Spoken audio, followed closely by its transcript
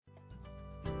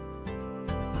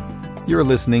You're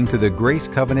listening to the Grace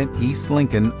Covenant East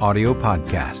Lincoln audio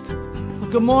podcast.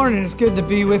 Well, good morning. It's good to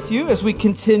be with you as we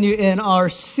continue in our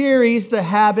series, The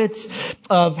Habits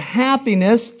of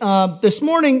Happiness. This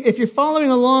morning, if you're following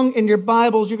along in your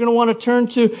Bibles, you're going to want to turn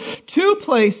to two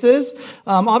places.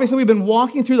 Obviously, we've been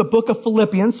walking through the book of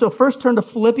Philippians, so first turn to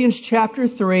Philippians chapter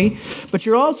 3, but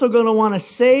you're also going to want to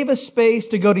save a space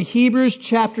to go to Hebrews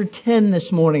chapter 10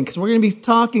 this morning, because we're going to be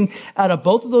talking out of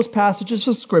both of those passages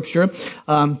of Scripture,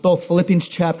 both Philippians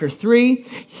chapter 3,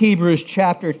 Hebrews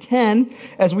chapter 10,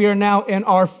 as we are now in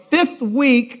our fifth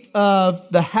week of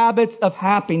the habits of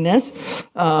happiness.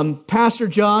 Pastor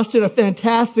Josh did a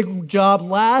fantastic job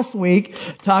last week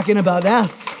talking about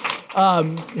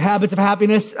habits of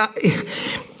happiness.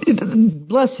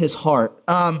 Bless his heart.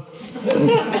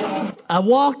 I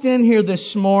walked in here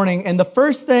this morning, and the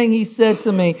first thing he said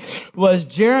to me was,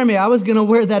 Jeremy, I was going to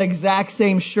wear that exact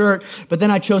same shirt, but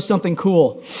then I chose something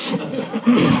cool.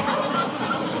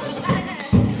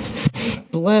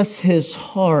 Bless his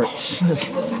heart.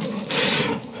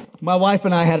 My wife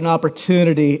and I had an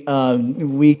opportunity.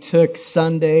 We took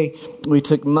Sunday, we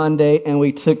took Monday, and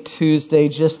we took Tuesday,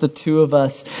 just the two of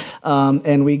us,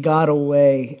 and we got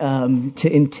away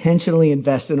to intentionally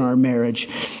invest in our marriage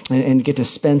and get to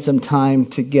spend some time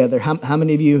together. How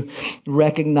many of you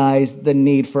recognize the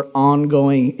need for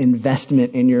ongoing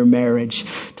investment in your marriage,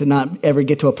 to not ever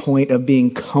get to a point of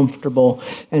being comfortable?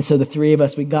 And so the three of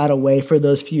us, we got away for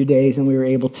those few days, and we were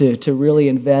able to really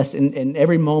invest, and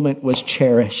every moment was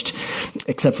cherished.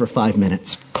 Except for 5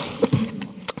 minutes.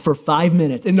 For 5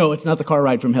 minutes. And no, it's not the car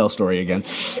ride from hell story again.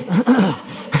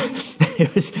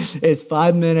 It's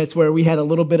 5 minutes where we had a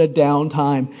little bit of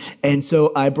downtime. And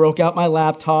so I broke out my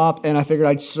laptop and I figured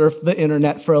I'd surf the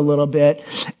internet for a little bit.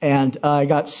 And I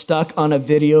got stuck on a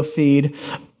video feed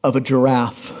of a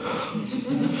giraffe.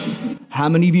 How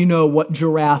many of you know what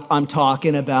giraffe I'm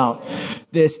talking about?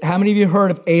 How many of you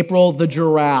heard of April the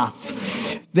giraffe?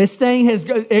 This thing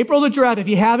April the giraffe, if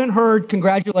you haven't heard,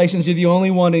 congratulations, you're the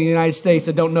only one in the United States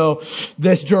that don't know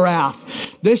this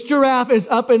giraffe. This giraffe is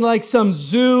up in like some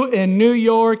zoo in New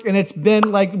York, and it's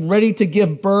been like ready to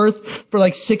give birth for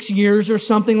like 6 years or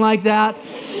something like that.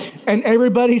 And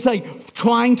everybody's like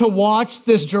trying to watch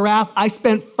this giraffe. I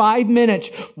spent 5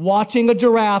 minutes watching a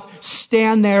giraffe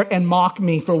stand there and mock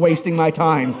me for wasting my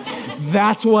time.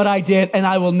 That's what I did, and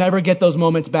I will never get those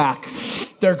moments back.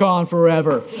 They're gone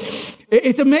forever.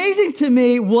 It's amazing to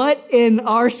me what in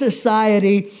our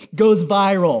society goes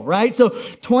viral, right? So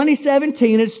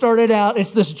 2017, it started out,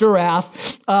 it's this giraffe.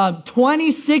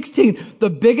 2016, the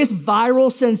biggest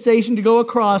viral sensation to go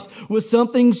across was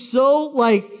something so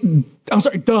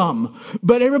dumb,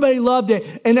 but everybody loved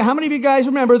it. And how many of you guys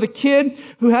remember the kid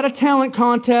who had a talent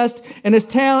contest, and his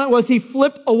talent was he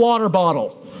flipped a water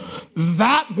bottle?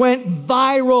 That went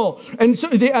viral. And so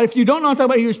if you don't know what I'm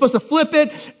talking about, you're supposed to flip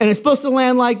it, and it's supposed to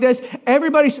land like this.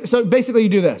 So basically you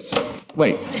do this.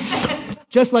 Wait.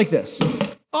 Just like this.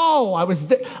 Oh,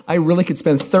 I really could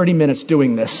spend 30 minutes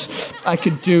doing this. I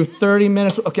could do 30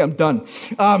 minutes. Okay, I'm done.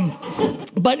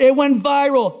 But it went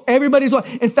viral. Everybody's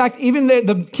watching. In fact, even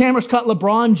the cameras caught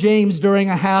LeBron James during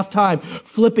a halftime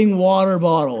flipping water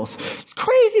bottles. It's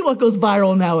crazy what goes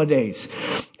viral nowadays.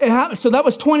 So that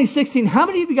was 2016. How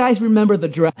many of you guys remember the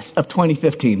dress of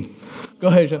 2015? Go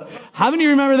ahead, Jeff. How many of you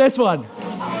remember this one?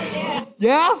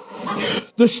 Yeah?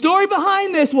 The story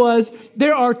behind this was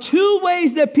there are two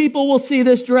ways that people will see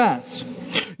this dress.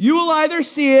 You will either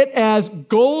see it as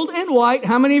gold and white.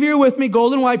 How many of you are with me?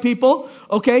 Gold and white people.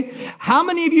 Okay. How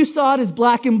many of you saw it as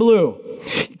black and blue?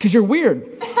 Because you're weird.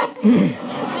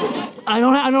 I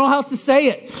don't know how else to say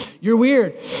it. You're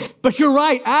weird. But you're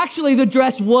right. Actually, the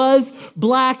dress was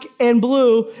black and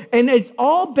blue. And it's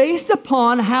all based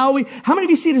upon how many of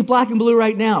you see it as black and blue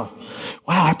right now?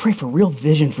 Wow, I pray for real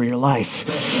vision for your life.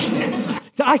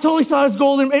 So I totally saw it as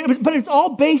golden, but it's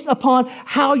all based upon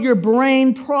how your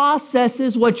brain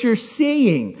processes what you're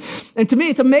seeing. And to me,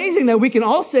 it's amazing that we can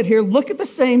all sit here, look at the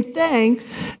same thing,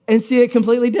 and see it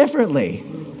completely differently.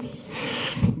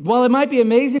 While it might be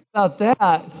amazing about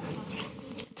that,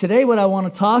 today what I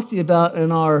want to talk to you about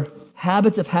in our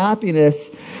habits of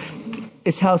happiness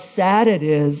is how sad it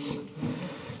is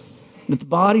that the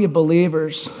body of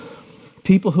believers,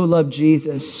 people who love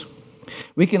Jesus,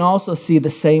 we can also see the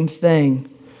same thing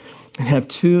and have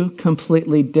two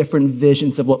completely different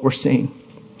visions of what we're seeing.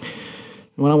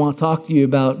 And what I want to talk to you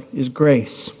about is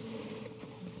grace.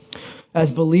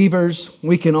 As believers,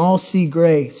 we can all see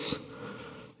grace,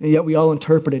 and yet we all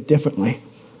interpret it differently.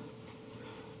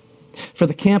 For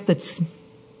the camp that's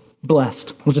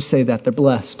blessed, we'll just say that, they're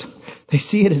blessed. They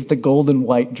see it as the golden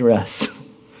white dress.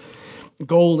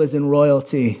 Gold is in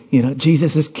royalty.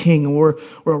 Jesus is king, and we're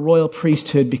a royal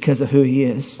priesthood because of who he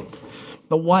is.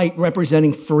 The white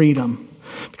representing freedom.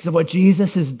 Because of what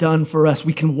Jesus has done for us,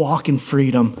 we can walk in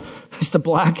freedom. It's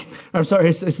the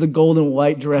it's the gold and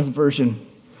white dress version. And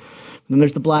then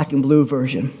there's the black and blue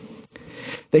version.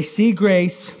 They see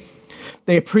grace,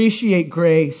 they appreciate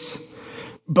grace,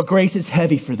 but grace is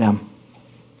heavy for them.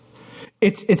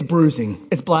 It's bruising.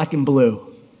 It's black and blue.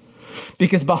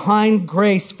 Because behind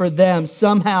grace for them,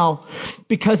 somehow,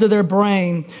 because of their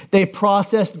brain, they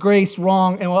processed grace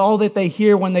wrong. And all that they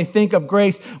hear when they think of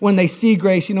grace, when they see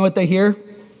grace, you know what they hear?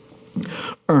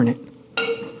 Earn it.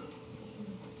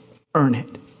 Earn it.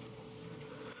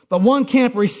 The one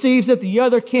camp receives it. The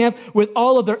other camp, with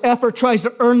all of their effort, tries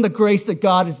to earn the grace that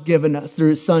God has given us through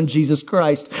his Son, Jesus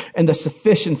Christ, and the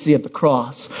sufficiency of the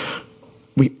cross.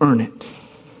 We earn it.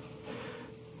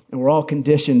 And we're all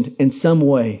conditioned in some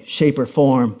way, shape, or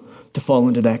form to fall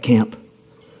into that camp.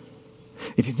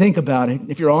 If you think about it,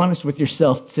 if you're honest with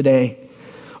yourself today,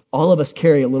 all of us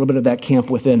carry a little bit of that camp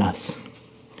within us.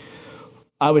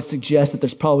 I would suggest that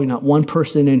there's probably not one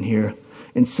person in here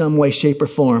in some way, shape, or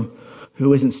form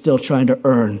who isn't still trying to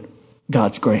earn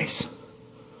God's grace.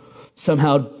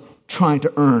 Somehow trying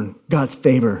to earn God's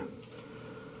favor.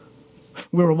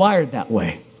 We were wired that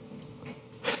way.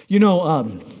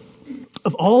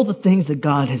 Of all the things that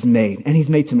God has made, and he's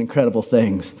made some incredible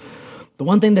things, the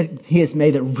one thing that he has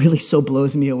made that really so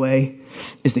blows me away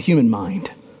is the human mind.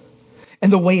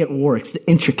 And the way it works, the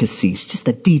intricacies, just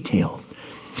the detail.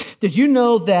 Did you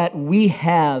know that we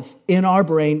have in our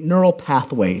brain neural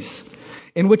pathways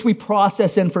in which we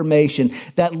process information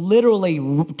that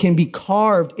literally can be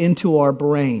carved into our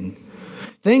brain?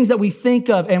 Things that we think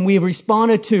of and we've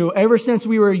responded to ever since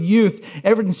we were a youth.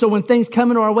 So when things come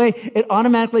into our way, it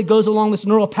automatically goes along this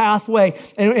neural pathway,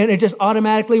 and it just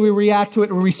automatically we react to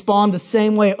it and respond the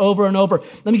same way over and over.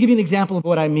 Let me give you an example of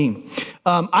what I mean.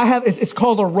 It's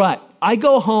called a rut. I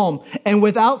go home and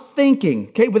without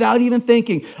even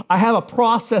thinking, I have a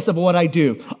process of what I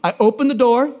do. I open the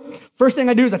door. First thing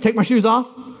I do is I take my shoes off.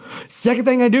 Second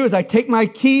thing I do is I take my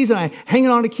keys and I hang it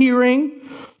on a key ring.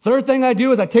 Third thing I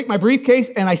do is I take my briefcase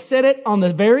and I set it on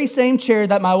the very same chair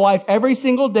that my wife every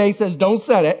single day says, don't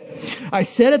set it. I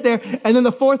set it there. And then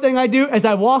the fourth thing I do is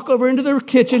I walk over into the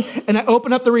kitchen and I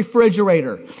open up the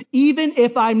refrigerator. Even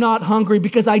if I'm not hungry,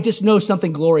 because I just know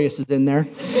something glorious is in there.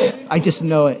 I just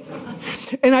know it.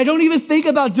 And I don't even think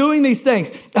about doing these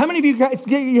things. How many of you guys,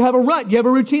 you have a rut? You have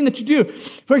a routine that you do.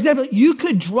 For example, you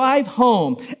could drive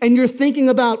home and you're thinking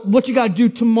about what you got to do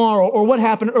tomorrow or what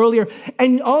happened earlier.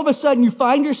 And all of a sudden you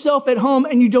find yourself at home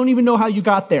and you don't even know how you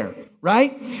got there,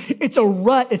 right? It's a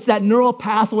rut. It's that neural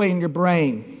pathway in your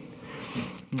brain.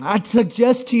 I'd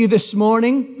suggest to you this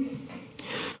morning,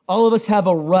 all of us have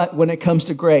a rut when it comes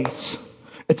to grace.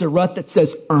 It's a rut that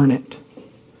says, earn it.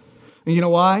 And you know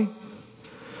why?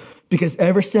 Because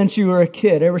ever since you were a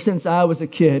kid, ever since I was a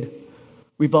kid,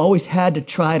 we've always had to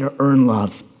try to earn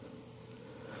love.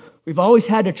 We've always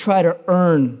had to try to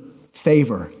earn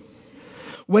favor.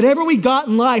 Whatever we got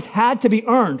in life had to be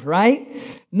earned, right?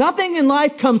 Nothing in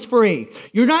life comes free.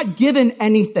 You're not given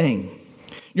anything.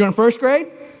 You're in first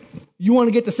grade? You want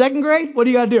to get to second grade? What do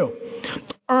you got to do?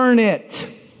 Earn it.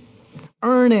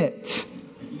 Earn it.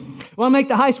 Want to make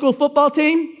the high school football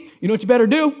team? You know what you better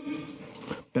do?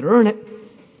 Better earn it.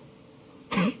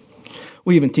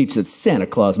 We even teach that Santa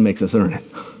Claus makes us earn it.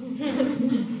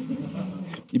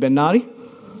 You been naughty?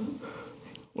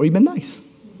 Or you been nice?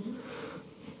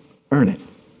 Earn it.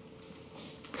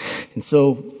 And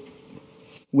so,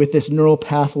 with this neural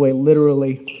pathway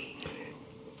literally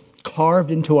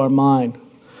carved into our mind,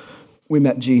 we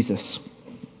met Jesus.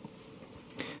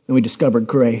 And we discovered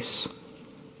grace.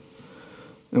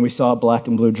 And we saw a black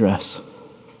and blue dress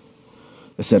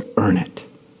that said, earn it.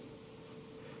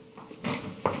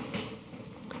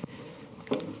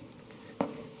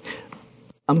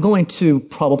 I'm going to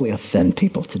probably offend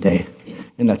people today,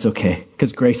 and that's okay,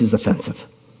 because grace is offensive.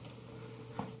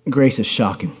 Grace is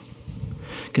shocking,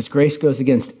 because grace goes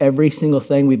against every single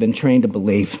thing we've been trained to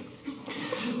believe.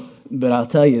 But I'll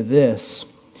tell you this,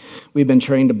 we've been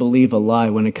trained to believe a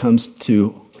lie when it comes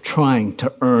to trying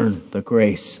to earn the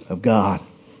grace of God.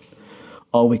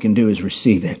 All we can do is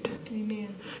receive it.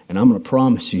 Amen. And I'm going to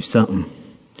promise you something.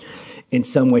 In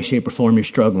some way, shape, or form, you're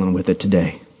struggling with it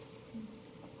today.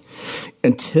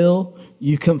 Until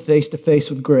you come face to face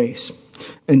with grace,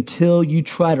 until you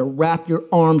try to wrap your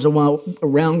arms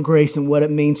around grace and what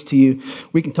it means to you,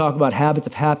 we can talk about habits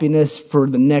of happiness for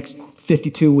the next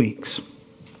 52 weeks.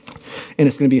 And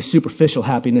it's going to be a superficial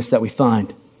happiness that we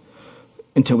find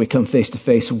until we come face to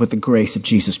face with the grace of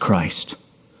Jesus Christ.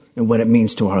 and what it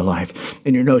means to our life.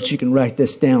 In your notes, you can write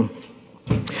this down.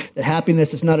 That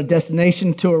happiness is not a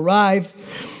destination to arrive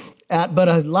at, but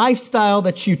a lifestyle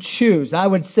that you choose. I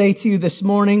would say to you this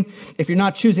morning, if you're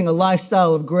not choosing a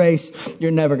lifestyle of grace,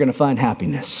 you're never going to find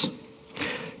happiness.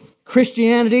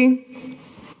 Christianity,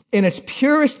 in its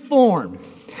purest form,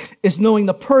 is knowing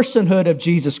the personhood of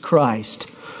Jesus Christ,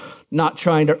 not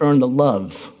trying to earn the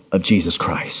love of Jesus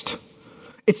Christ.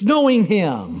 It's knowing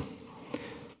Him.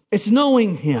 It's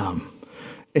knowing Him.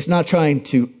 It's not trying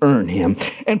to earn Him.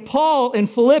 And Paul in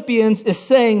Philippians is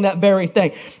saying that very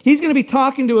thing. He's going to be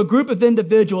talking to a group of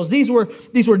individuals. These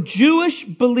were Jewish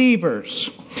believers,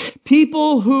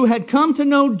 people who had come to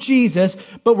know Jesus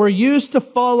but were used to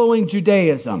following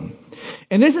Judaism.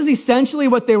 And this is essentially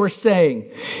what they were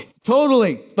saying.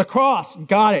 Totally. The cross.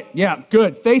 Got it. Yeah,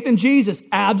 good. Faith in Jesus.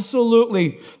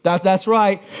 Absolutely. That's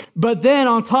right. But then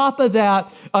on top of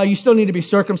that, you still need to be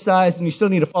circumcised and you still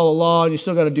need to follow law and you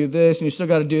still got to do this and you still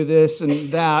got to do this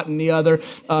and that and the other.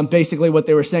 Basically what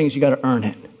they were saying is you got to earn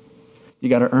it. You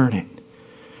got to earn it.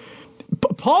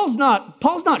 Paul's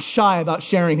not shy about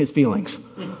sharing his feelings.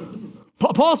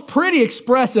 Paul's pretty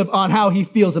expressive on how he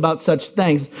feels about such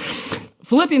things.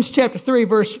 Philippians chapter 3,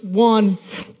 verse 1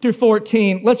 through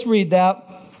 14. Let's read that.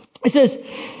 It says,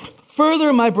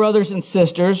 "Further, my brothers and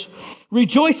sisters,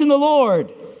 rejoice in the Lord.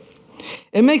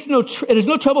 It is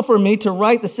no trouble for me to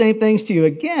write the same things to you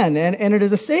again, and it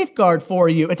is a safeguard for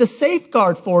you. It's a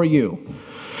safeguard for you.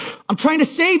 I'm trying to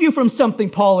save you from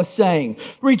something," Paul is saying.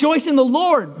 Rejoice in the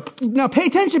Lord. Now pay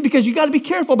attention because you got to be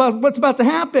careful about what's about to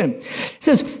happen. It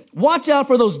says, watch out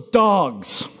for those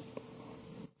dogs.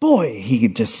 Boy, he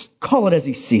could just call it as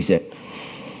he sees it.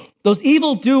 Those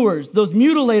evildoers, those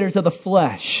mutilators of the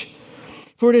flesh.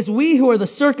 For it is we who are the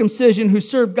circumcision, who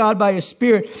serve God by His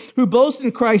Spirit, who boast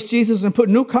in Christ Jesus and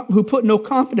who put no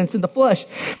confidence in the flesh,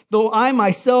 though I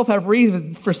myself have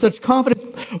reasons for such confidence.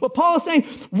 What Paul is saying,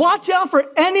 watch out for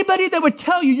anybody that would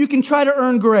tell you can try to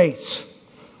earn grace.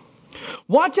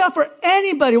 Watch out for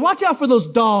anybody. Watch out for those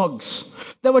dogs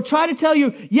that would try to tell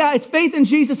you, yeah, it's faith in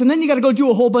Jesus, and then you got to go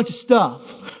do a whole bunch of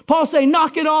stuff. Paul's saying,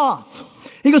 knock it off.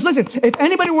 He goes, listen, if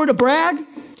anybody were to brag,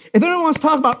 if anyone wants to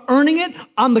talk about earning it,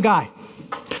 I'm the guy.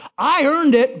 I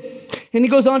earned it. And he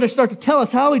goes on to start to tell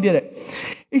us how he did it.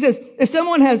 He says, if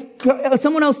someone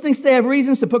else thinks they have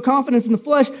reasons to put confidence in the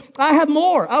flesh, I have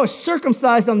more. I was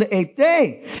circumcised on the 8th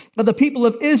day of the people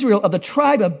of Israel, of the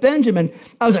tribe of Benjamin.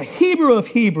 I was a Hebrew of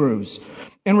Hebrews.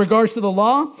 In regards to the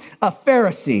law, a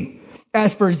Pharisee.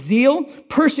 As for zeal,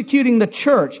 persecuting the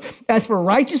church. As for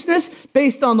righteousness,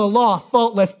 based on the law,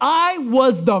 faultless. I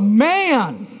was the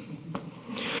man.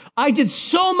 I did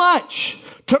so much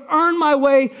to earn my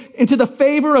way into the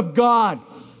favor of God.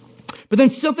 But then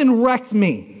something wrecked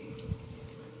me.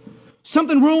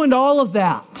 Something ruined all of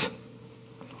that.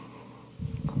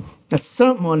 That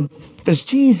someone is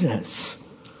Jesus.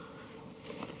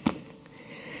 And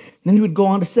then he would go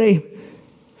on to say,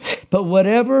 but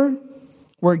whatever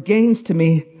were gains to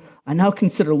me, I now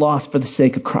consider loss for the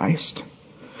sake of Christ.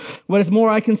 What is more,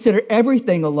 I consider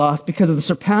everything a loss because of the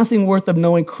surpassing worth of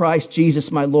knowing Christ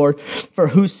Jesus my Lord, for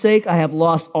whose sake I have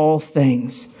lost all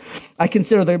things. I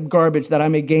consider them garbage that I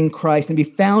may gain Christ and be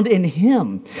found in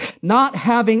Him, not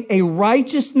having a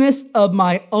righteousness of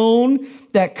my own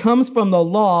that comes from the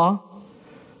law,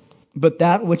 but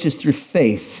that which is through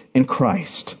faith in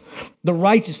Christ. The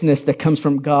righteousness that comes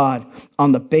from God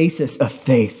on the basis of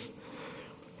faith.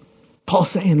 Paul's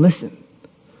saying, listen,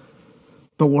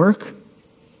 the work,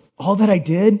 all that I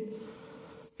did,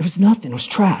 it was nothing. It was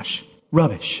trash,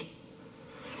 rubbish.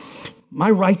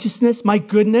 My righteousness, my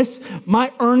goodness,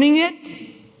 my earning it,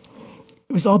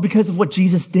 it was all because of what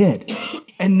Jesus did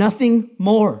and nothing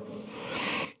more.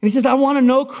 And he says, I want to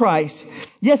know Christ.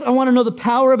 Yes, I want to know the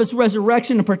power of His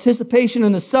resurrection and participation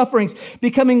in the sufferings,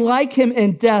 becoming like Him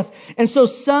in death, and so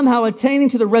somehow attaining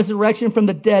to the resurrection from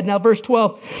the dead. Now, verse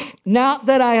 12, not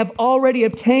that I have already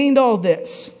obtained all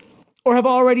this, or have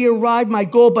already arrived my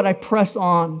goal, but I press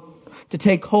on to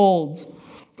take hold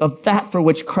of that for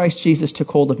which Christ Jesus took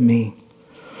hold of me.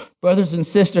 Brothers and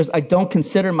sisters, I don't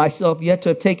consider myself yet to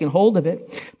have taken hold of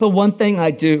it, but one thing I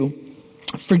do,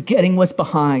 forgetting what's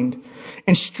behind,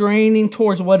 and straining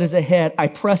towards what is ahead, I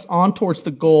press on towards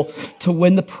the goal to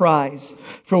win the prize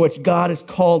for which God has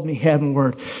called me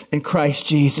heavenward in Christ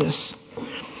Jesus.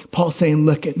 Paul's saying,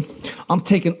 look, I'm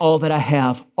taking all that I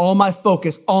have, all my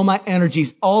focus, all my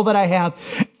energies, all that I have,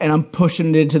 and I'm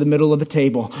pushing it into the middle of the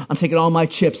table. I'm taking all my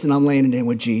chips and I'm laying it in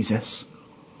with Jesus.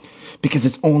 Because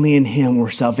it's only in Him where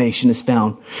salvation is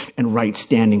found and right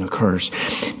standing occurs.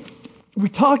 We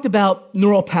talked about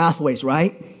neural pathways,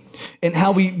 right? and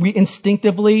how we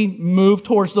instinctively move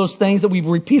towards those things that we've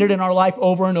repeated in our life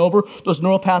over and over, those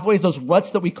neural pathways, those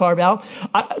ruts that we carve out.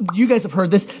 You guys have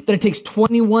heard this, that it takes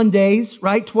 21 days,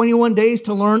 right? 21 days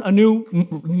to learn a new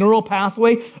neural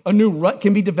pathway. A new rut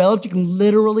can be developed. You can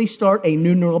literally start a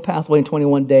new neural pathway in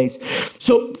 21 days.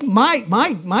 So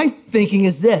my thinking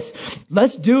is this: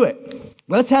 let's do it.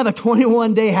 Let's have a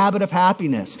 21-day habit of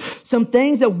happiness. Some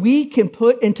things that we can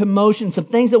put into motion, some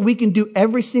things that we can do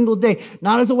every single day,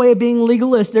 not as a way of being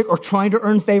legalistic or trying to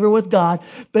earn favor with God,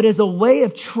 but as a way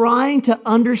of trying to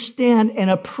understand and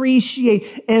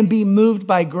appreciate and be moved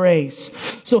by grace.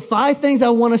 So 5 things I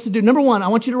want us to do. Number 1, I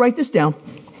want you to write this down.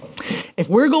 If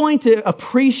we're going to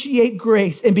appreciate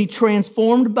grace and be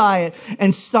transformed by it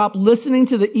and stop listening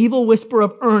to the evil whisper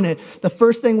of earn it, the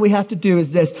first thing we have to do is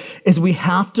this, is we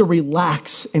have to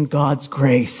relax in God's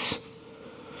grace.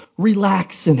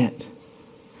 Relax in it.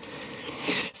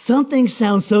 Some things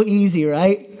sound so easy,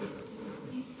 right?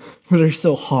 But they're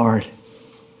so hard.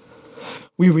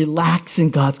 We relax in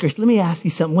God's grace. Let me ask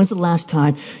you something. When's the last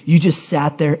time you just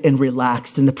sat there and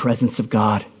relaxed in the presence of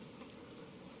God?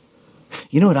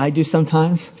 You know what I do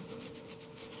sometimes?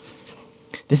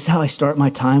 This is how I start my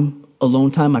time,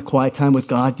 alone time, my quiet time with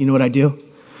God. You know what I do?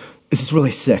 This is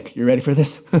really sick. You ready for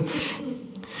this?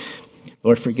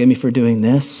 Lord, forgive me for doing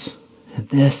this and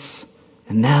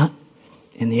that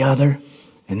and the other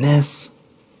and this.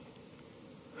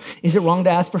 Is it wrong to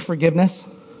ask for forgiveness?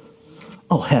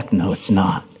 Oh, heck no, it's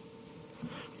not.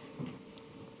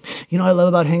 You know what I love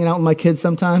about hanging out with my kids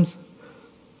sometimes?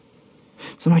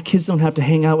 So my kids don't have to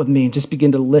hang out with me and just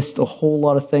begin to list a whole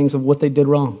lot of things of what they did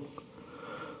wrong.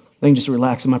 They can just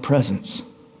relax in my presence.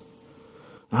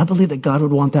 And I believe that God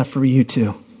would want that for you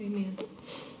too. Amen.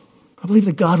 I believe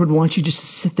that God would want you just to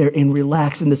sit there and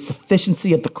relax in the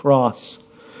sufficiency of the cross.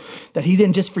 That He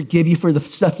didn't just forgive you for the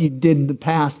stuff you did in the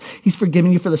past. He's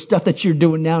forgiven you for the stuff that you're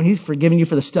doing now. And He's forgiven you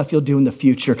for the stuff you'll do in the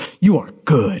future. You are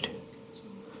good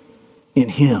in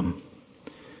Him.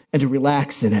 And to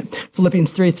relax in it.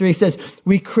 Philippians 3:3 says,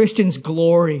 we Christians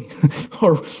glory.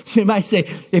 Or you might say,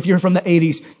 if you're from the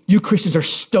 80s, you Christians are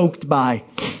stoked by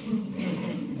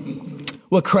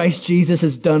what Christ Jesus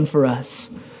has done for us.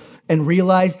 And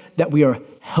realize that we are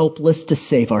helpless to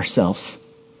save ourselves.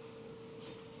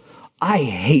 I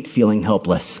hate feeling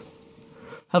helpless.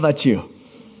 How about you?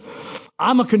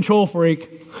 I'm a control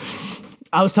freak.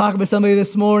 I was talking with somebody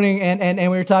this morning and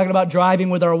we were talking about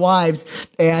driving with our wives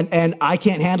and I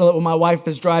can't handle it when my wife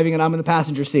is driving and I'm in the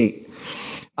passenger seat.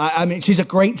 I mean, she's a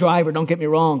great driver, don't get me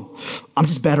wrong. I'm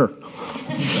just better.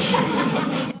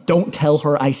 Don't tell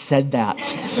her I said that.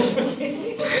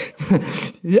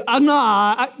 I'm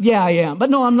not. Yeah, I am. But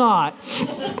no, I'm not.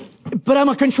 But I'm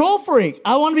a control freak.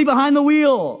 I want to be behind the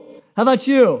wheel. How about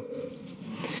you?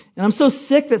 And I'm so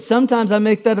sick that sometimes I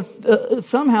make that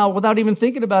somehow, without even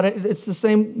thinking about it, it's the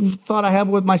same thought I have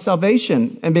with my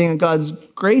salvation and being in God's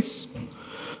grace.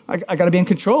 I got to be in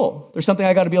control. There's something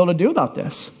I got to be able to do about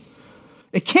this.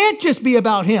 It can't just be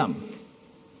about Him.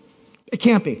 It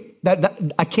can't be.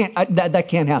 That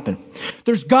can't happen.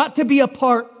 There's got to be a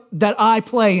part that I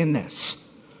play in this.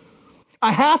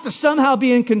 I have to somehow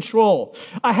be in control.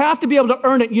 I have to be able to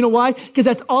earn it. You know why? Because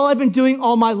that's all I've been doing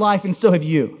all my life, and so have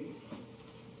you.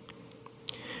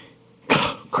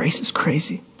 Grace is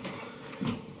crazy.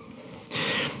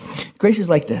 Grace is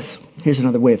like this. Here's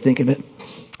another way of thinking of it.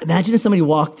 Imagine if somebody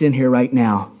walked in here right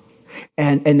now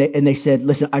and they said,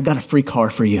 listen, I've got a free car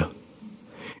for you.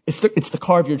 It's the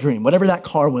car of your dream, whatever that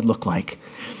car would look like.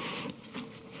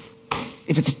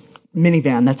 If it's a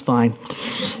minivan, that's fine.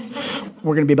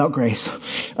 We're going to be about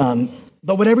grace.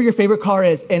 But whatever your favorite car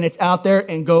is, and it's out there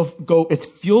and go, it's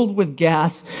fueled with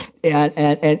gas,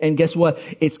 and guess what?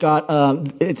 It's got,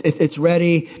 it's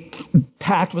ready,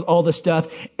 packed with all this stuff,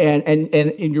 and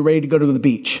you're ready to go to the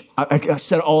beach. I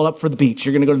set it all up for the beach.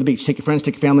 You're going to go to the beach. Take your friends,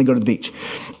 take your family, go to the beach.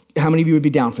 How many of you would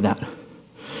be down for that?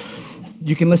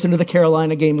 You can listen to the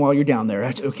Carolina game while you're down there.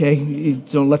 That's okay. You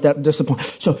don't let that disappoint.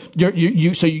 So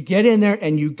you get in there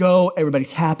and you go.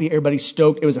 Everybody's happy. Everybody's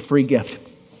stoked. It was a free gift.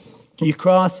 You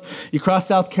cross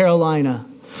South Carolina,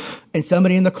 and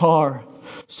somebody in the car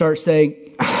starts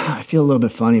saying, I feel a little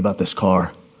bit funny about this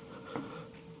car.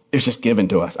 It's just given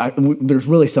to us. There's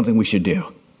really something we should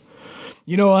do.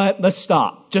 You know what? Let's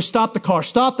stop. Just stop the car.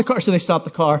 Stop the car. So they stop the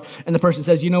car, and the person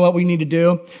says, you know what we need to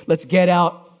do? Let's get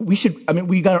out. We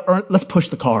got to earn. Let's push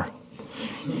the car.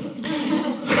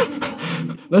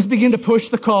 Let's begin to push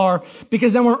the car,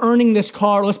 because then we're earning this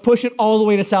car. Let's push it all the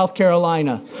way to South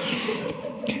Carolina.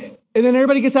 And then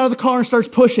everybody gets out of the car and starts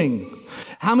pushing.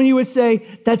 How many would say,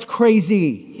 that's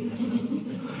crazy?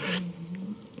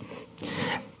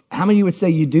 How many would say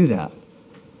you do that?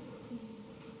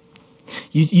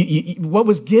 What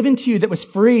was given to you that was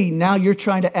free, now you're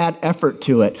trying to add effort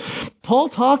to it. Paul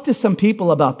talked to some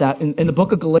people about that in the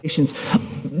book of Galatians.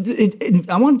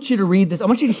 I want you to read this. I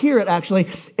want you to hear it actually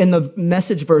in the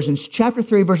Message versions, chapter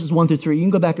 3, verses 1 through 3. You can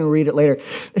go back and read it later.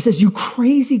 It says, "You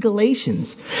crazy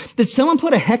Galatians, did someone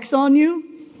put a hex on you?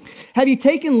 Have you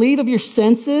taken leave of your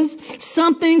senses?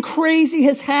 Something crazy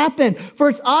has happened. For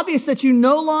it's obvious that you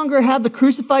no longer have the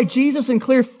crucified Jesus in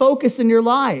clear focus in your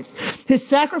lives. His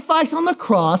sacrifice on the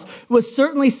cross was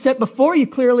certainly set before you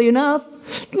clearly enough."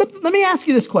 Let me ask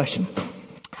you this question.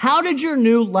 How did your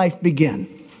new life begin?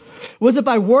 Was it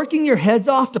by working your heads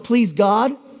off to please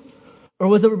God? Or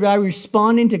was it by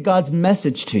responding to God's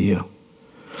message to you?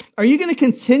 Are you going to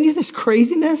continue this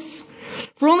craziness?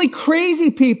 For only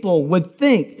crazy people would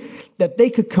think that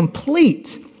they could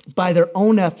complete by their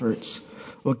own efforts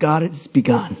what God has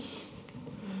begun.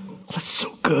 That's so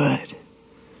good.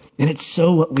 And it's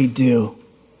so what we do.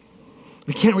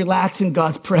 We can't relax in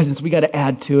God's presence. We got to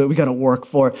add to it. We got to work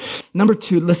for it. Number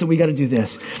 2, listen, we got to do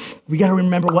this. We got to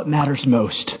remember what matters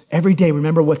most. Every day,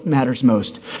 remember what matters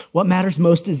most. What matters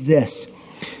most is this.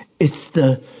 It's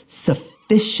the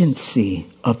sufficiency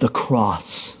of the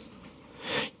cross.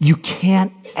 You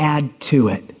can't add to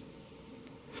it.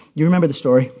 You remember the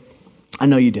story? I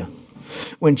know you do.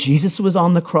 When Jesus was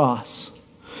on the cross,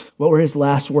 what were his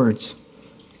last words?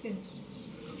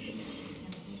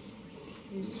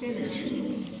 It's finished.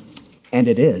 And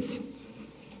it is.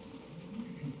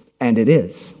 And it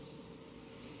is.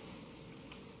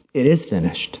 It is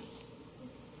finished.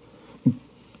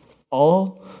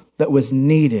 All that was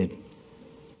needed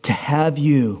to have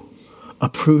you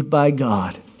approved by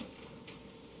God,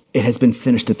 it has been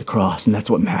finished at the cross, and that's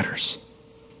what matters.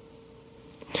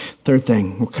 Third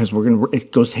thing, because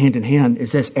it goes hand in hand,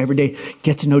 is this: every day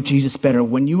get to know Jesus better.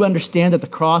 When you understand that the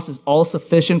cross is all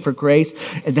sufficient for grace,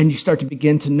 and then you start to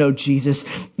begin to know Jesus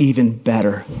even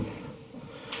better.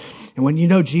 And when you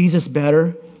know Jesus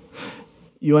better,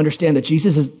 you understand that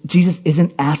Jesus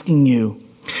isn't asking you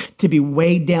to be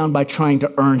weighed down by trying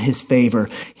to earn his favor.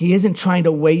 He isn't trying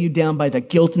to weigh you down by the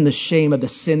guilt and the shame of the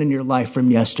sin in your life from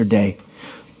yesterday.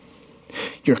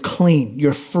 You're clean.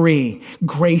 You're free.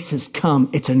 Grace has come.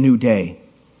 It's a new day.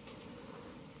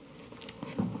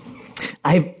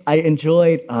 I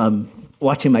enjoyed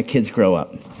watching my kids grow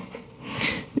up.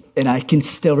 And I can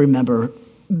still remember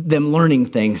them learning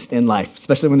things in life,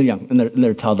 especially when they're young, in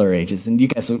their toddler ages. And you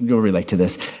guys will relate to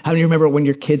this. How many remember when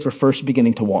your kids were first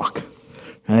beginning to walk?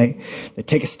 Right? They'd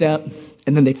take a step,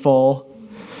 and then they'd fall.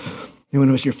 And when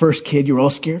it was your first kid, you were all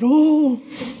scared. Oh,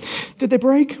 did they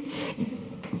break?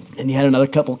 And you had another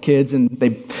couple kids, and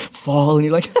they fall, and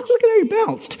you're like, look at how you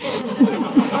bounced.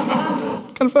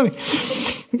 Kind of funny.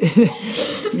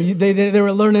 They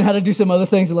were learning how to do some other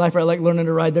things in life, right? Like learning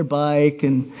to ride their bike.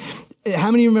 And how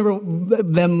many remember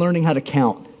them learning how to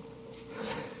count?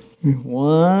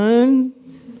 1,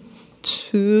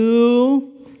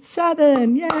 2,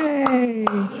 7. Yay!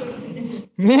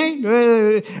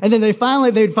 And then they'd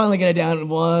finally get it down.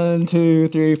 1, 2,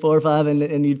 3, 4, 5,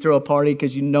 and you'd throw a party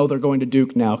because you know they're going to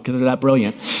Duke now because they're that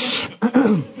brilliant.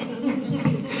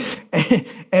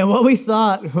 And what we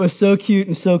thought was so cute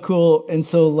and so cool and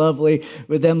so lovely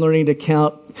with them learning to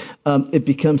count, it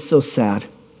becomes so sad.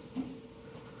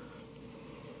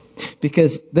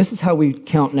 Because this is how we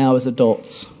count now as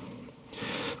adults.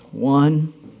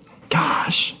 1,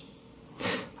 gosh,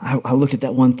 I looked at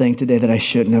that one thing today that I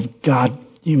shouldn't have. God,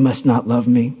 you must not love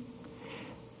me.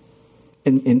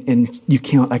 And you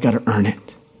count, I got to earn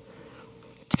it.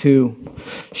 2,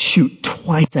 shoot,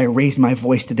 twice I raised my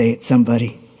voice today at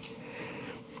somebody.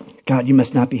 God, you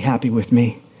must not be happy with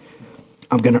me.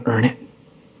 I'm going to earn it.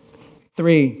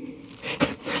 3,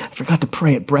 I forgot to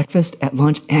pray at breakfast, at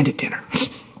lunch, and at dinner.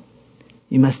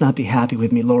 You must not be happy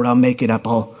with me. Lord, I'll make it up.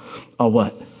 I'll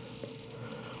what?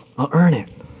 I'll earn it.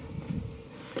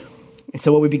 And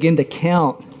so what we begin to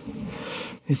count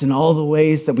is in all the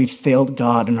ways that we've failed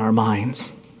God in our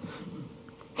minds.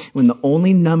 When the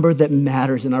only number that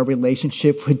matters in our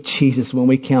relationship with Jesus when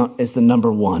we count is the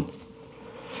number 1.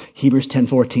 Hebrews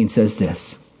 10:14 says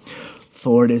this: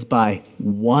 for it is by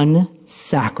one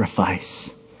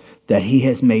sacrifice that he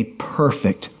has made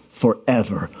perfect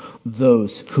forever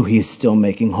those who he is still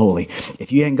making holy.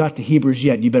 If you haven't got to Hebrews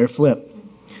yet, you better flip,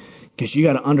 because you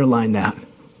got to underline that.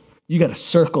 You got to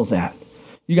circle that.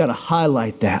 You got to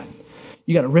highlight that.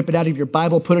 You got to rip it out of your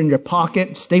Bible, put it in your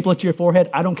pocket, staple it to your forehead.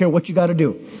 I don't care what you got to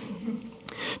do.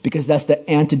 Because that's the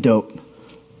antidote.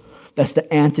 That's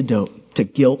the antidote to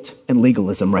guilt and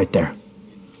legalism right there.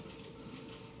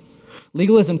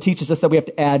 Legalism teaches us that we have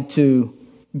to add to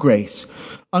grace.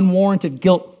 Unwarranted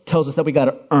guilt tells us that we got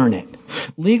to earn it.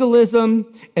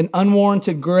 Legalism and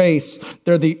unwarranted grace,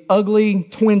 they're the ugly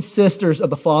twin sisters of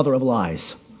the father of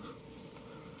lies.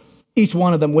 Each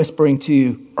one of them whispering to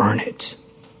you, earn it.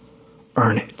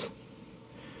 Earn it.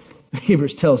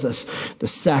 Hebrews tells us the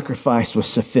sacrifice was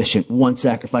sufficient. One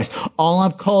sacrifice. All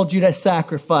I've called you to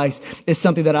sacrifice is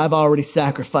something that I've already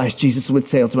sacrificed. Jesus would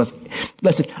say to us,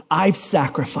 listen, I've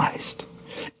sacrificed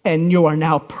and you are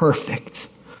now perfect.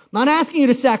 I'm not asking you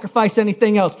to sacrifice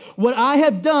anything else. What I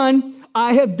have done,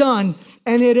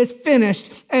 and it is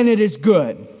finished, and it is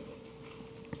good.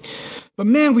 But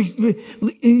man,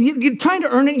 you're trying to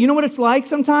earn it. You know what it's like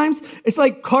sometimes? It's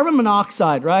like carbon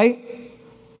monoxide, right?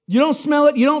 You don't smell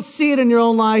it, you don't see it in your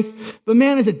own life, but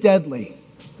man, is it deadly.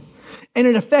 And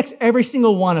it affects every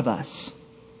single one of us.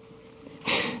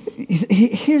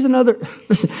 Here's another,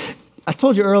 listen, I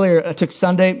told you earlier, I took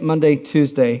Sunday, Monday,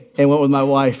 Tuesday, and went with my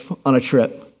wife on a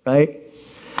trip, right?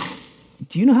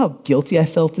 Do you know how guilty I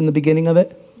felt in the beginning of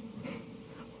it?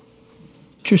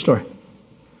 True story.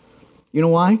 You know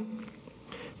why?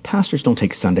 Pastors don't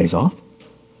take Sundays off.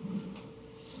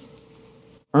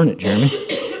 Earn it, Jeremy.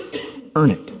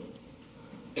 Earn it.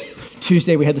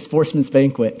 Tuesday we had the sportsman's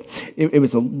banquet. It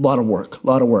was a lot of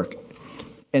work.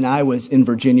 And I was in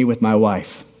Virginia with my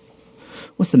wife.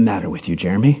 What's the matter with you,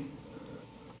 Jeremy?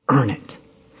 Earn it.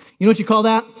 You know what you call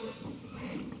that?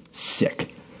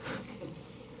 Sick.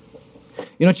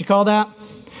 You know what you call that?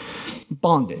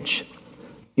 Bondage.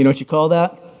 You know what you call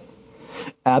that?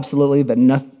 Absolutely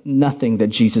nothing that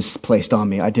Jesus placed on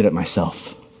me. I did it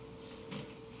myself.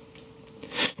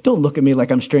 Don't look at me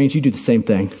like I'm strange. You do the same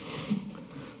thing.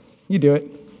 You do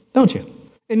it, don't you?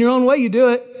 In your own way, you do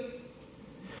it.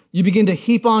 You begin to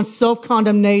heap on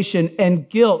self-condemnation and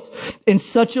guilt in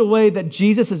such a way that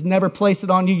Jesus has never placed it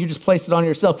on you. You just placed it on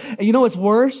yourself. And you know what's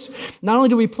worse? Not only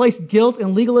do we place guilt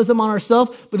and legalism on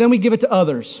ourselves, but then we give it to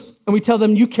others. And we tell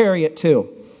them, you carry it too.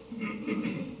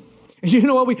 You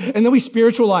know what? And then we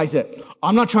spiritualize it.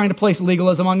 I'm not trying to place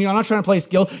legalism on you. I'm not trying to place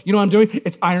guilt. You know what I'm doing?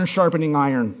 It's iron sharpening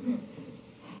iron.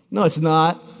 No, it's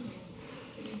not.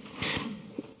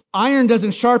 Iron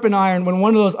doesn't sharpen iron when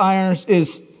one of those irons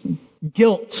is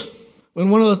guilt. When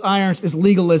one of those irons is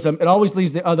legalism, it always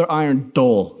leaves the other iron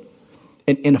dull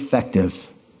and ineffective.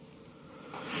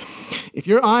 If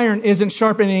your iron isn't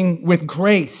sharpening with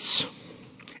grace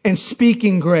and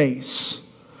speaking grace,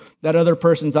 that other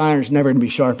person's iron is never going to be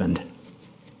sharpened.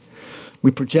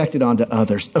 We project it onto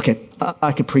others. Okay,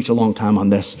 I could preach a long time on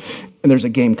this. And there's a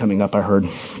game coming up, I heard.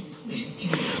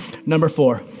 Number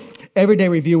 4, everyday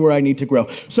review where I need to grow.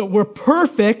 So we're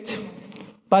perfect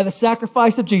by the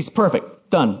sacrifice of Jesus. Perfect.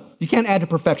 Done. You can't add to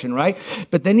perfection, right?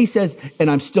 But then he says, and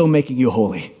I'm still making you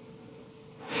holy.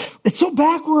 It's so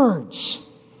backwards.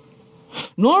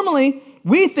 Normally,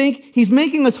 we think he's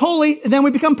making us holy and then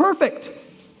we become perfect.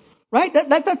 Right?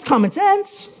 That's common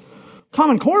sense.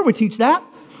 Common Core would teach that.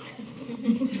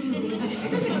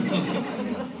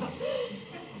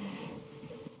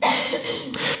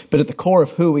 But at the core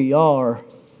of who we are,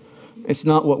 it's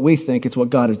not what we think, it's what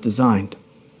God has designed.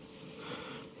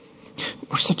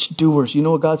 We're such doers. You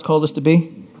know what God's called us to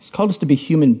be? He's called us to be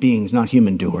human beings, not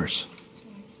human doers.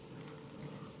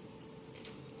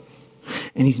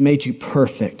 And he's made you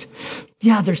perfect.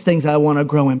 Yeah, there's things I want to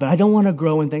grow in, but I don't want to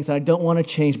grow in things that I don't want to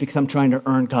change because I'm trying to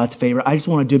earn God's favor. I just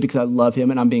want to do it because I love him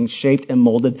and I'm being shaped and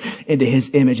molded into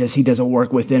his image as he does a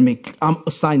work within me.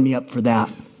 Sign me up for that.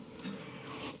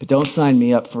 But don't sign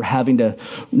me up for having to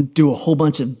do a whole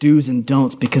bunch of do's and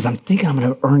don'ts because I'm thinking I'm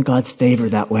going to earn God's favor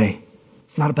that way.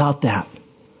 It's not about that.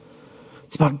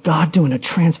 It's about God doing a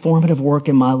transformative work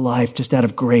in my life just out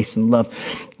of grace and love.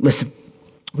 Listen,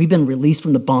 we've been released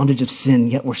from the bondage of sin,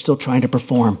 yet we're still trying to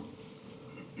perform.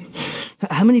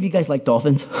 How many of you guys like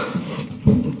dolphins?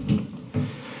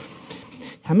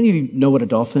 How many of you know what a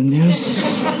dolphin is?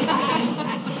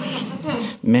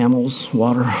 Mammals,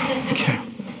 water. Okay.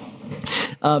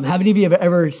 How many of you have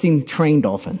ever seen trained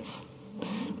dolphins?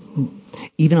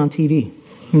 Even on TV.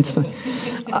 It's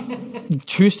fine.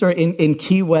 True story. In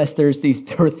Key West, there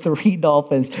were 3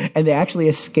 dolphins, and they actually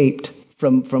escaped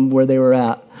from where they were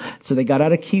at. So they got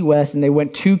out of Key West, and they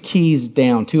went 2 keys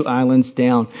down, 2 islands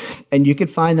down, and you could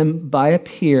find them by a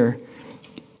pier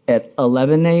at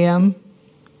 11 a.m.,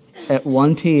 at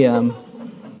 1 p.m.,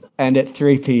 and at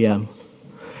 3 p.m.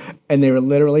 And they were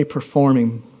literally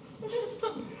performing,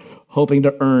 hoping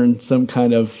to earn some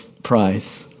kind of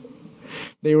prize.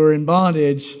 They were in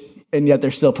bondage, and yet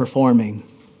they're still performing.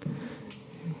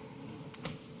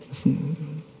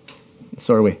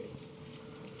 So are we.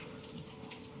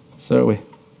 So are we.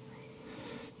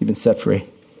 You've been set free,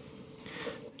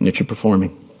 and yet you're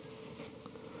performing.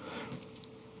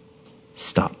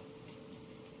 Stop.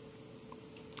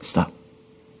 Stop.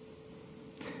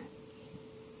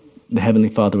 The Heavenly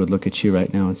Father would look at you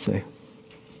right now and say,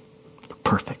 you're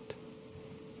perfect.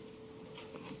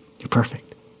 You're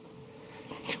perfect.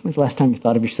 When's the last time you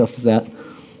thought of yourself as that?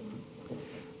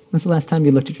 When's the last time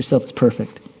you looked at yourself as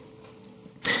perfect?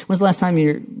 When's the last time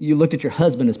you looked at your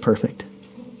husband as perfect?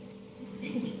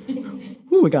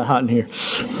 Ooh, it got hot in here.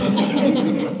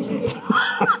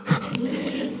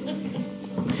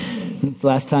 When's the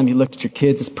last time you looked at your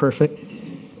kids as perfect?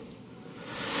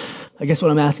 I guess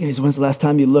what I'm asking is, when's the last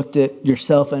time you looked at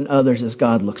yourself and others as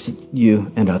God looks at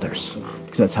you and others?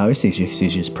 Because that's how he sees you. He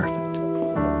sees you as perfect.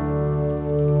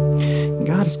 And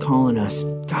God is calling us,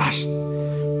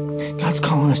 God's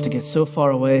calling us to get so far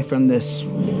away from this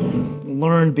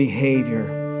learned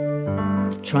behavior,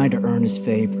 trying to earn his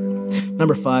favor.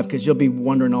 Number 5, because you'll be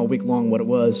wondering all week long what it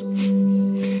was.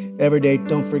 Every day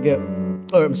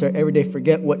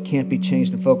forget what can't be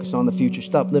changed and focus on the future.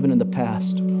 Stop living in the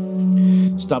past.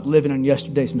 Stop living on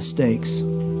yesterday's mistakes.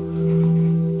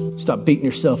 Stop beating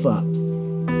yourself up.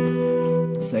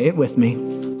 Say it with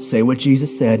me. Say what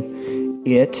Jesus said.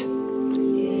 It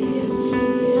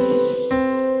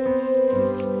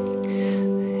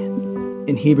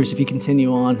in Hebrews, if you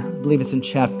continue on, I believe it's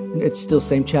still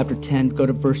same chapter 10, go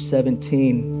to verse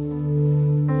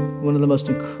 17. One of the most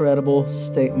incredible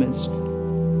statements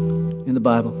in the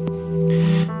Bible.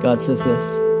 God says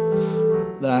this,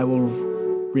 that I will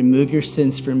remove your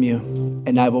sins from you,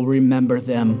 and I will remember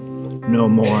them no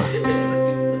more.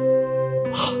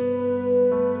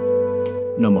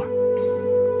 No more.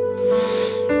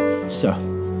 So,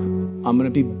 I'm going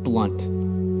to be blunt.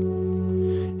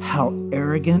 How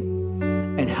arrogant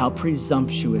and how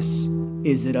presumptuous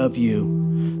is it of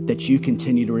you that you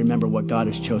continue to remember what God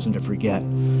has chosen to forget?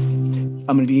 I'm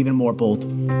going to be even more bold.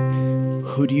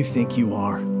 Who do you think you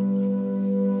are?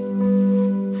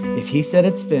 If he said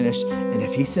it's finished, and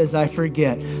if he says I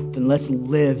forget, then let's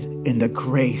live in the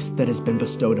grace that has been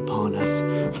bestowed upon us.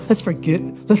 Let's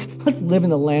live in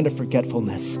the land of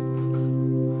forgetfulness.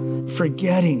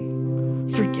 Forgetting.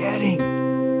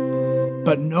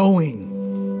 But knowing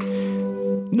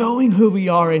who we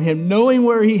are in him, knowing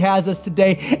where he has us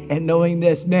today, and knowing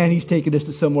this, man, he's taking us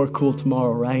to somewhere cool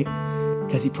tomorrow, right?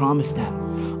 Because he promised that.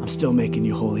 I'm still making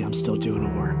you holy. I'm still doing the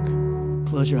work.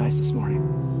 Close your eyes this morning.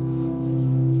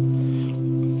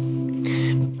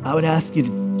 I would ask you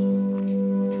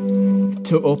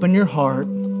to open your heart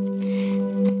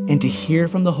and to hear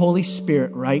from the Holy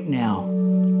Spirit right now.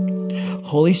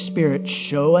 Holy Spirit,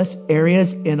 show us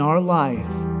areas in our life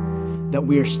that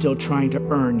we are still trying to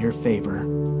earn your favor.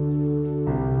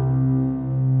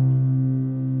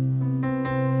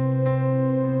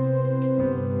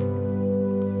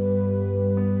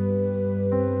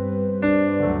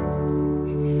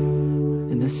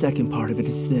 And the second part of it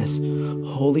is this.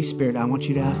 Holy Spirit, I want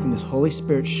you to ask him this. Holy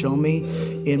Spirit, show me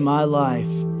in my life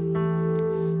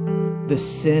the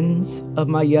sins of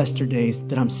my yesterdays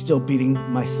that I'm still beating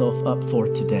myself up for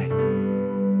today.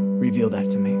 Reveal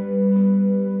that to me.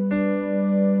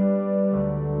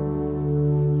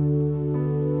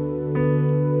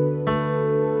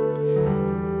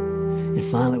 And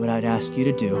finally, what I'd ask you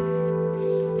to do,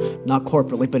 not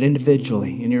corporately, but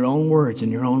individually, in your own words,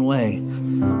 in your own way,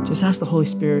 just ask the Holy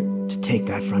Spirit to take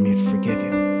that from you, to forgive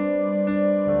you.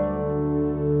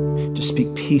 To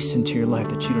speak peace into your life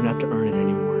that you don't have to earn it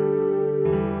anymore.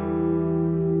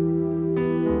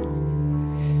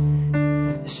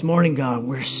 This morning, God,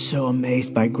 we're so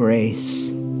amazed by grace.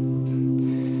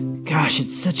 Gosh,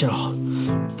 it's such a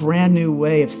brand new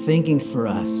way of thinking for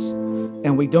us.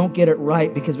 And we don't get it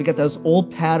right because we got those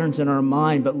old patterns in our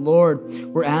mind. But Lord,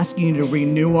 we're asking you to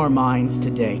renew our minds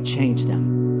today. Change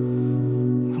them.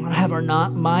 We want to have our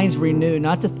minds renewed,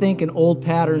 not to think in old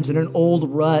patterns and in old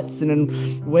ruts and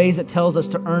in ways that tells us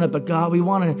to earn it. But God, we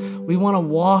want to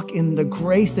walk in the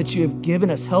grace that you have given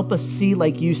us. Help us see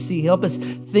like you see. Help us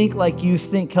think like you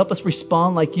think. Help us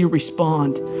respond like you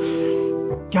respond.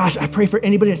 Gosh, I pray for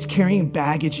anybody that's carrying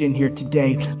baggage in here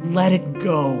today. Let it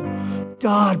go.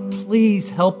 God, please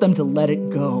help them to let it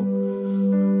go.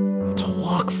 To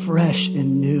walk fresh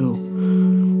and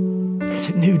new. It's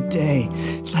a new day.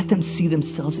 Let them see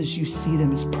themselves as you see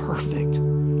them as perfect.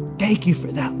 Thank you for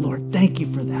that, Lord. Thank you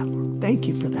for that, Lord. Thank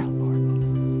you for that, Lord.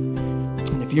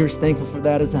 And if you're as thankful for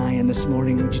that as I am this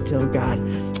morning, would you tell God,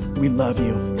 we love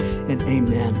you and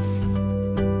amen.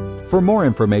 For more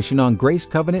information on Grace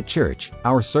Covenant Church,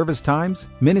 our service times,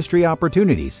 ministry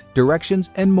opportunities, directions,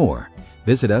 and more,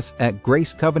 visit us at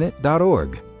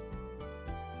gracecovenant.org.